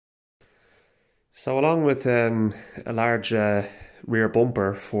So along with a large rear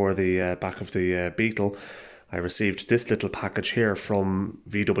bumper for the back of the Beetle, I received this little package here from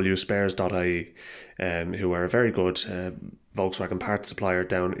vwspares.ie, who are a very good Volkswagen parts supplier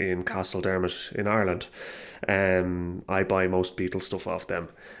down in Castledermot in Ireland. I buy most Beetle stuff off them,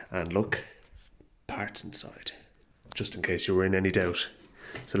 and look, parts inside, just in case you were in any doubt.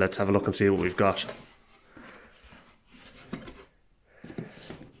 So let's have a look and see what we've got.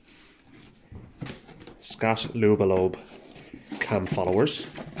 Scat Lubalobe cam followers,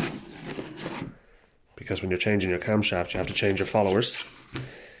 because when you're changing your camshaft you have to change your followers.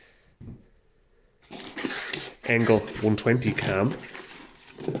 Angle 120 cam,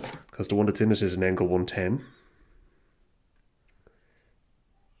 because the one that's in it is an angle 110,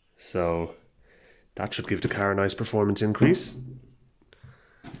 so that should give the car a nice performance increase.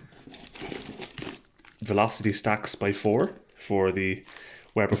 Velocity stacks by 4 for the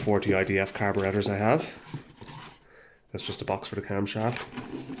Weber 40 IDF carburetors I have. That's just a box for the camshaft.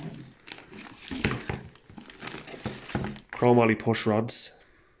 Chromoly push rods,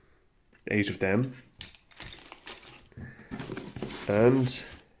 8 of them. And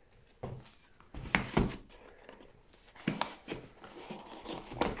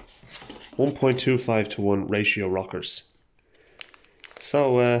 .25:1 ratio rockers.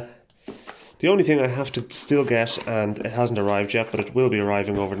 So the only thing I have to still get, and it hasn't arrived yet, but it will be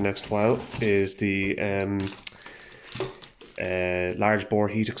arriving over the next while, is the large bore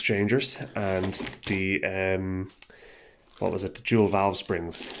heat exchangers and the the dual valve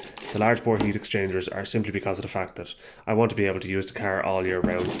springs. The large bore heat exchangers are simply because of the fact that I want to be able to use the car all year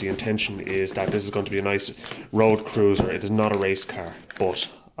round. The intention is that this is going to be a nice road cruiser. It is not a race car, but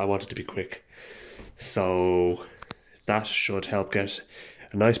I want it to be quick. So that should help get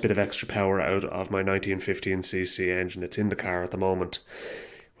a nice bit of extra power out of my 1915cc engine. It's in the car at the moment,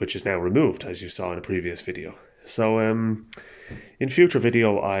 which is now removed, as you saw in a previous video. So in future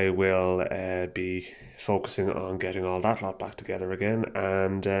video I will be focusing on getting all that lot back together again,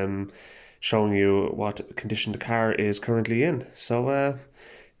 and showing you what condition the car is currently in. So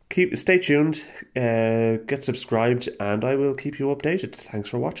stay tuned, get subscribed, and I will keep you updated. Thanks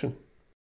for watching.